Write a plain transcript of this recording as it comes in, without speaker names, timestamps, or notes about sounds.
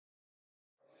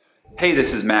Hey,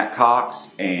 this is Matt Cox,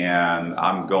 and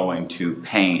I'm going to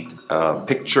paint a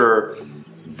picture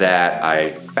that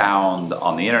I found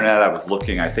on the internet. I was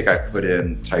looking, I think I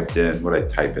typed in, what did I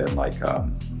type in? Like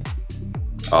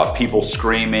people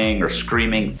screaming or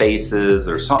screaming faces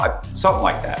or something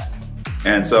like that.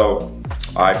 And so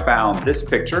I found this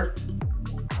picture.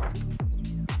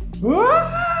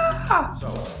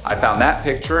 I found that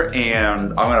picture and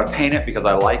I'm gonna paint it because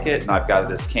I like it, and I've got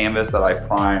this canvas that I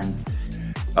primed.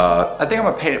 I think I'm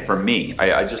gonna paint it for me.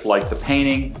 I just like the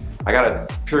painting.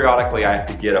 Periodically I have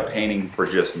to get a painting for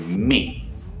just me.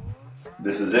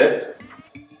 This is it.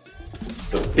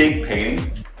 The big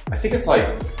painting. I think it's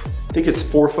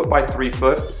 4 foot by 3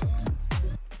 foot.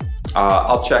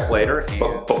 I'll check later.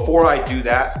 But before I do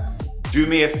that, do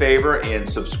me a favor and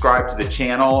subscribe to the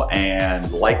channel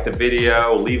and like the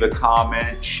video, leave a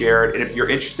comment, share it. And if you're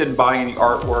interested in buying any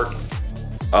artwork,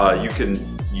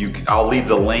 I'll leave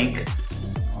the link.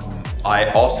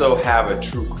 I also have a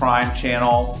true crime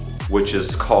channel, which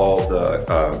is called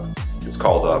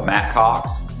Matt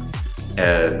Cox,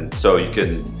 and so you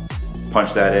can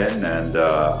punch that in, and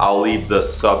I'll leave the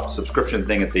subscription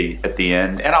thing at the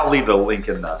end, and I'll leave the link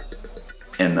in the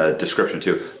description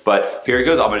too. But here it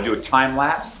goes. I'm gonna do a time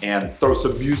lapse and throw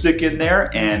some music in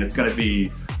there, and it's gonna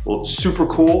be super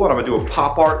cool. And I'm gonna do a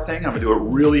pop art thing. I'm gonna do it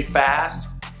really fast,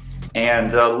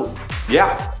 and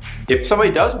yeah. If somebody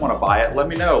does want to buy it, let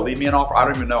me know. Leave me an offer. I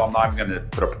don't even know. I'm not even going to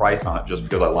put a price on it just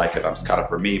because I like it. It's kind of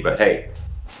for me, but hey,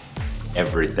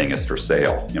 everything is for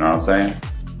sale. You know what I'm saying?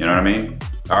 You know what I mean?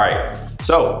 All right.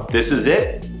 So this is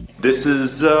it. This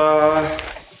is, I'm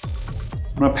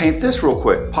going to paint this real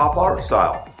quick, pop art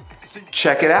style.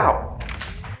 Check it out.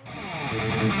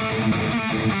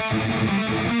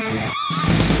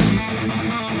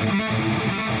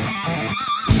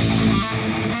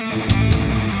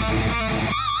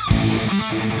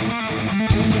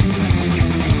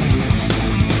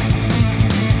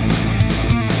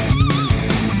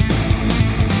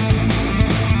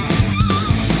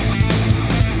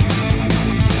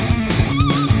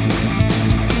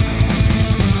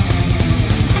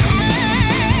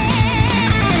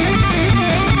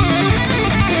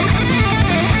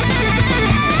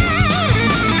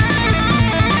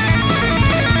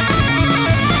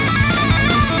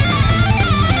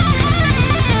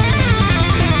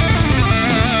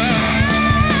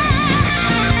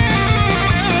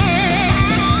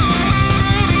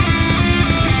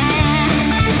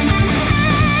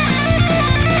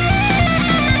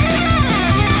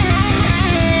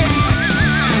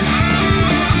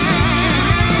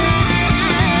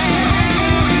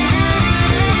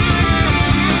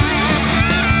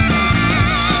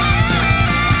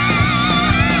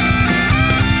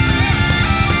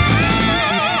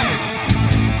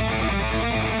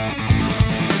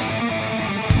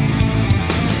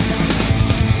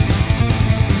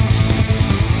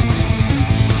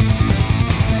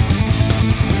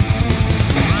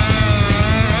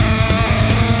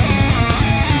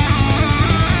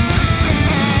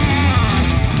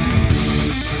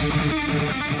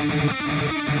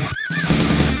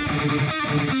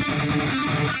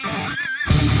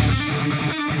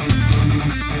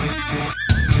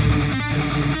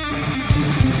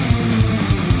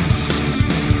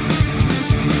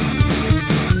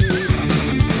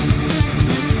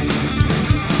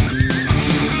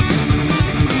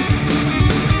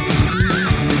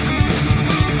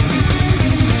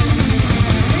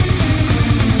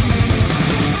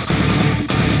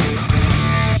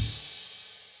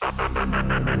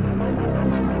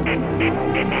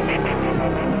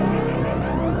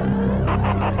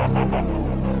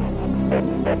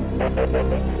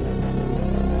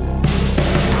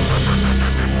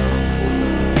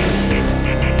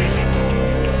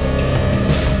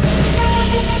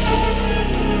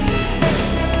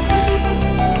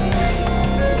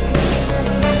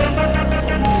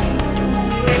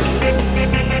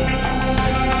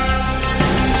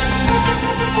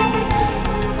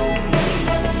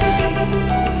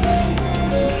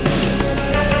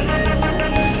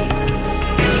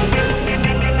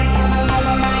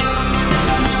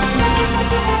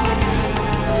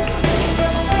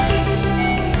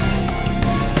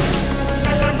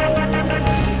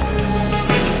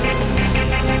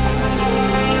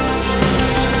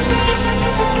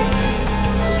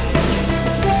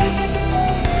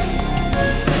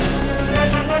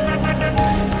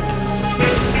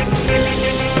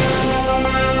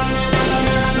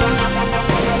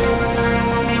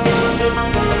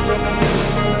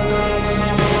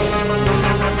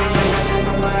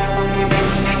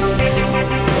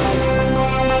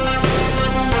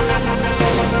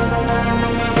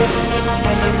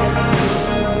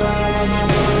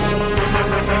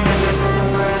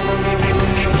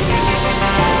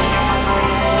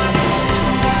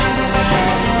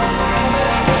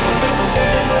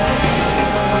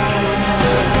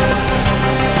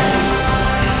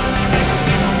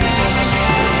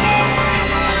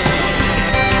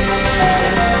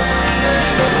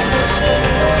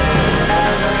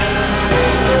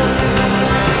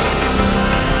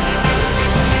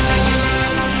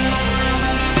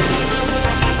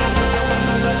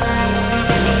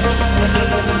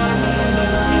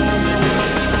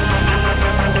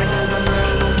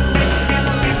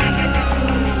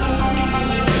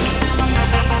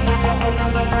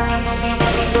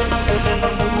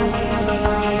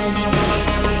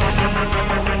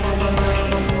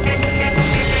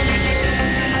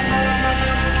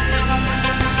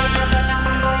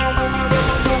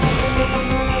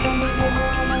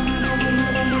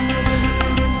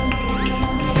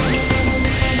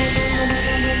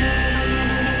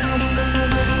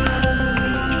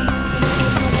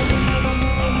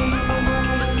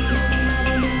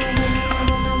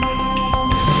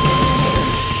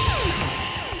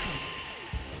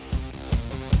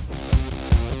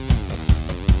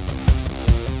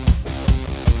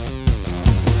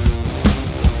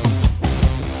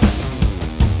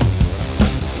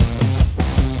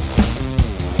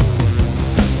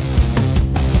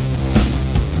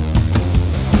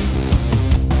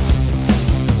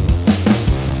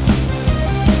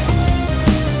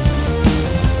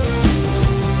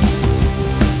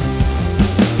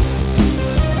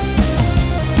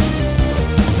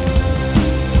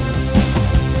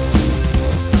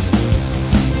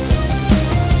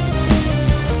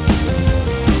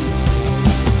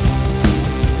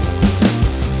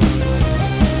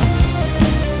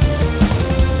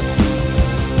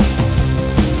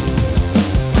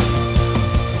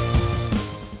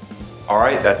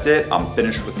 right, that's it. I'm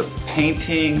finished with the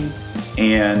painting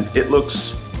and it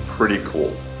looks pretty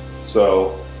cool.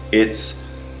 So it's,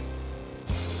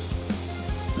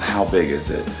 how big is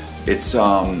it?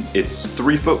 It's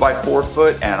 3 foot by 4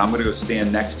 foot, and I'm gonna go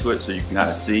stand next to it so you can kind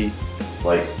of see,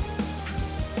 like,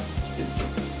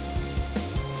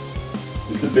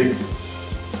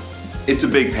 it's a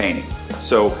big painting.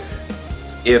 So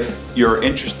if you're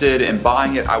interested in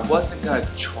buying it, I wasn't gonna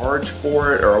charge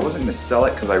for it, or I wasn't gonna sell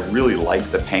it because I really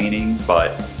like the painting,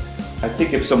 but I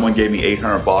think if someone gave me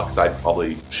 800 bucks, I'd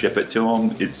probably ship it to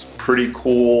them. It's pretty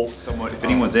cool. If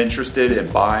anyone's interested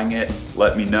in buying it,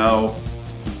 let me know.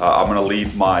 I'm gonna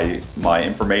leave my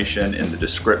information in the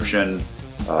description,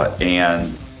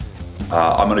 and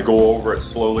I'm gonna go over it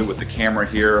slowly with the camera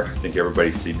here. I think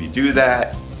everybody's seen me do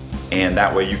that, and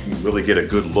that way you can really get a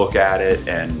good look at it.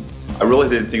 And I really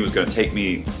didn't think it was gonna take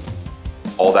me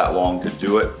all that long to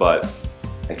do it, but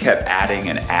I kept adding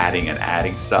and adding and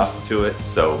adding stuff to it.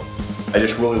 So I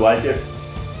just really like it.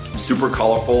 Super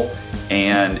colorful,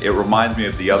 and it reminds me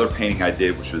of the other painting I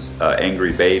did, which was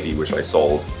Angry Baby, which I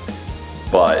sold.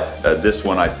 But this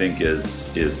one I think is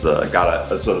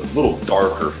got a sort of little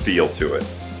darker feel to it.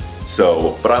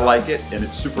 So, but I like it, and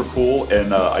it's super cool,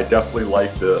 and I definitely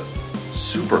like the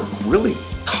really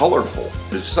colorful.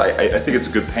 It's just, I think it's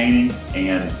a good painting,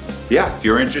 and yeah, if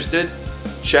you're interested,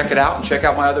 check it out and check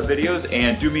out my other videos,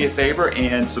 and do me a favor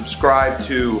and subscribe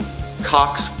to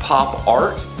Cox Pop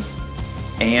Art,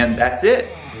 and that's it.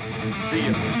 See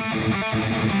you.